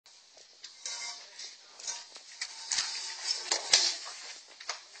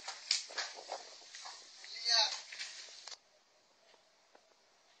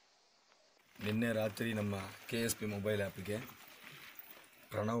ನಿನ್ನೆ ರಾತ್ರಿ ನಮ್ಮ KSP ಮೊಬೈಲ್ ಆ್ಯಪ್ಗೆ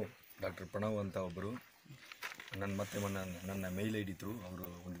ಡಾಕ್ಟರ್ ಪ್ರಣವ್ ಅಂತ ಒಬ್ಬರು ನನ್ನ ಮೇಲ್ ಐ ಡಿ ಥ್ರೂ ಅವರು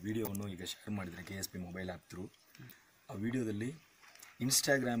ಒಂದು ವಿಡಿಯೋವನ್ನು ಈಗ ಶೇರ್ ಮಾಡಿದ್ದಾರೆ KSP ಮೊಬೈಲ್ ಆ್ಯಪ್ ಥ್ರೂ. ಆ ವಿಡಿಯೋದಲ್ಲಿ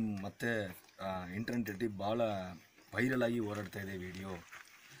ಇನ್ಸ್ಟಾಗ್ರಾಮ್ ಮತ್ತು ಇಂಟರ್ನೆಟಲ್ಲಿ ಭಾಳ ವೈರಲ್ ಆಗಿ ಓಡಾಡ್ತಾ ಇದೆ ವಿಡಿಯೋ.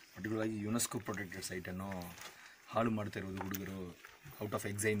 ಪರ್ಟಿಕ್ಯುಲರ್ ಆಗಿ ಯುನೆಸ್ಕೋ ಪ್ರೊಟೆಕ್ಟೆಡ್ ಸೈಟನ್ನು ಹಾಳು ಮಾಡ್ತಾ ಇರೋದು ಹುಡುಗರು ಔಟ್ ಆಫ್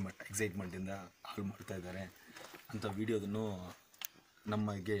ಎಕ್ಸೈಟ್ಮೆಂಟಿಂದ ಹಾಳು ಮಾಡ್ತಾ ಇದ್ದಾರೆ ಅಂತ ವಿಡಿಯೋದನ್ನು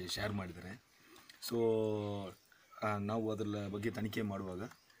ನಮಗೆ ಶೇರ್ ಮಾಡಿದ್ದಾರೆ. ಸೊ ನಾವು ಅದರ ಬಗ್ಗೆ ತನಿಖೆ ಮಾಡುವಾಗ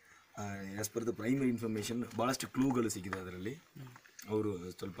as per the primary information ಭಾಳಷ್ಟು ಕ್ಲೂಗಳು ಸಿಕ್ಕಿದೆ ಅದರಲ್ಲಿ. ಅವರು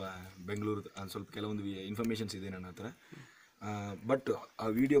ಸ್ವಲ್ಪ ಬೆಂಗಳೂರು ಸ್ವಲ್ಪ ಕೆಲವೊಂದು ಇನ್ಫಾರ್ಮೇಷನ್ಸ್ ಇದೆ ನನ್ನ ಹತ್ರ. ಬಟ್ ಆ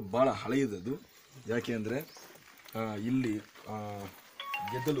ವಿಡಿಯೋ ಭಾಳ ಹಳೆಯದದು. ಯಾಕೆ ಅಂದರೆ ಇಲ್ಲಿ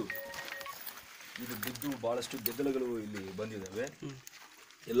ಗೆದ್ದಲು ಇದು ಬಿದ್ದು ಭಾಳಷ್ಟು ಗೆದ್ದಲುಗಳು ಇಲ್ಲಿ ಬಂದಿದ್ದಾವೆ.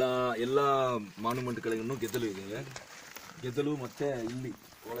 ಎಲ್ಲ ಮಾನ್ಯುಮೆಂಟ್ಗಳಿಗೂ ಗೆದ್ದಲು ಇದ್ದಾವೆ. ಗೆದ್ದಲು ಮತ್ತು ಇಲ್ಲಿ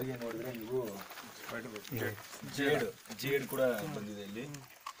ಒಳಗೆ ನೋಡಿದ್ರೆ ನೀವು ಜೇಡ್ ಕೂಡ ಬಂದಿದೆ ಇಲ್ಲಿ.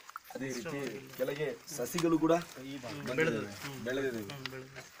 ಅದೇ ರೀತಿ ಕೆಳಗೆ ಸಸಿಗಳು ಕೂಡ ಬೆಳೆದಿದೆ.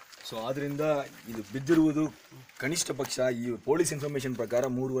 ಸೊ ಆದ್ದರಿಂದ ಇದು ಬಿದ್ದಿರುವುದು ಕನಿಷ್ಠ ಪಕ್ಷ ಈ ಪೊಲೀಸ್ ಇನ್ಫಾರ್ಮೇಷನ್ ಪ್ರಕಾರ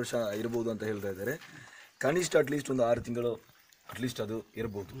 3 ವರ್ಷ ಇರ್ಬೋದು ಅಂತ ಹೇಳ್ತಾ ಇದ್ದಾರೆ. ಕನಿಷ್ಠ ಅಟ್ಲೀಸ್ಟ್ ಒಂದು 6 ತಿಂಗಳು ಅಟ್ಲೀಸ್ಟ್ ಅದು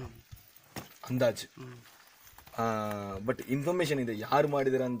ಇರ್ಬೋದು ಅಂದಾಜು. ಬಟ್ ಇನ್ಫಾರ್ಮೇಷನ್ ಇದೆ, ಯಾರು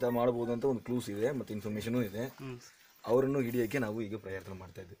ಮಾಡಿದ್ದಾರೆ ಅಂತ ಮಾಡ್ಬೋದು ಅಂತ ಒಂದು ಕ್ಲೂಸ್ ಇದೆ ಮತ್ತು ಇನ್ಫಾರ್ಮೇಷನೂ ಇದೆ. ಅವರನ್ನು ಹಿಡಿಯೋಕ್ಕೆ ನಾವು ಈಗ ಪ್ರಯತ್ನ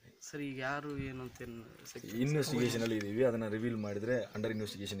ಮಾಡ್ತಾ ಇದ್ದೀವಿ. ಸರ್, ಈಗ ಯಾರು ಏನು ಅಂತ ಇನ್ವೆಸ್ಟಿಗೇಷನಲ್ಲಿ ಇದ್ದೀವಿ. ಅದನ್ನು ರಿವೀಲ್ ಮಾಡಿದರೆ ಅಂಡರ್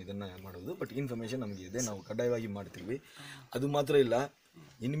ಇನ್ವೆಸ್ಟಿಗೇಷನ್ ಇದನ್ನು ಮಾಡೋದು. ಬಟ್ ಇನ್ಫಾರ್ಮೇಷನ್ ನಮಗೆ ಇದೆ, ನಾವು ಕಡ್ಡಾಯವಾಗಿ ಮಾಡ್ತೀವಿ. ಅದು ಮಾತ್ರ ಇಲ್ಲ,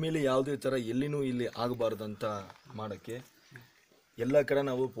 ಇನ್ಮೇಲೆ ಯಾವುದೇ ಥರ ಎಲ್ಲಿನೂ ಇಲ್ಲಿ ಆಗಬಾರ್ದಂತ ಮಾಡೋಕ್ಕೆ ಎಲ್ಲ ಕಡೆ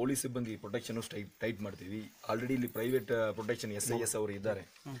ನಾವು ಪೊಲೀಸ್ ಸಿಬ್ಬಂದಿ ಪ್ರೊಟೆಕ್ಷನು ಟೈಟ್ ಮಾಡ್ತೀವಿ. ಆಲ್ರೆಡಿ ಇಲ್ಲಿ ಪ್ರೈವೇಟ್ ಪ್ರೊಟೆಕ್ಷನ್ SIS ಅವರು ಇದ್ದಾರೆ.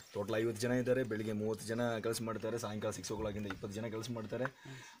 ಟೋಟಲ್ 50 ಜನ ಇದ್ದಾರೆ. ಬೆಳಿಗ್ಗೆ 30 ಜನ ಕೆಲಸ ಮಾಡ್ತಾರೆ, ಸಾಯಂಕಾಲ 6 o'clock 20 ಜನ ಕೆಲಸ ಮಾಡ್ತಾರೆ.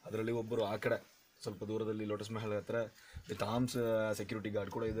 ಅದರಲ್ಲಿ ಒಬ್ಬರು ಆ ಕಡೆ ಸ್ವಲ್ಪ ದೂರದಲ್ಲಿ ಲೋಟಸ್ ಮಹಲ್ ಹತ್ರ ವಿತ್ ಆರ್ಮ್ಸ್ ಸೆಕ್ಯೂರಿಟಿ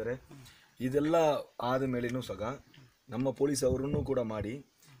ಗಾರ್ಡ್ ಕೂಡ ಇದ್ದಾರೆ. ಇದೆಲ್ಲ ಆದ ಮೇಲೇನೂ ಸಹ ನಮ್ಮ ಪೊಲೀಸ್ ಅವರನ್ನು ಕೂಡ ಮಾಡಿ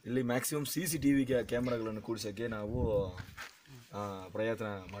ಇಲ್ಲಿ ಮ್ಯಾಕ್ಸಿಮಮ್ CCTV ಕ್ಯಾಮ್ರಾಗಳನ್ನು ಕೂಡಿಸೋಕ್ಕೆ ನಾವು ಪ್ರಯತ್ನ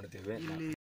ಮಾಡ್ತೇವೆ.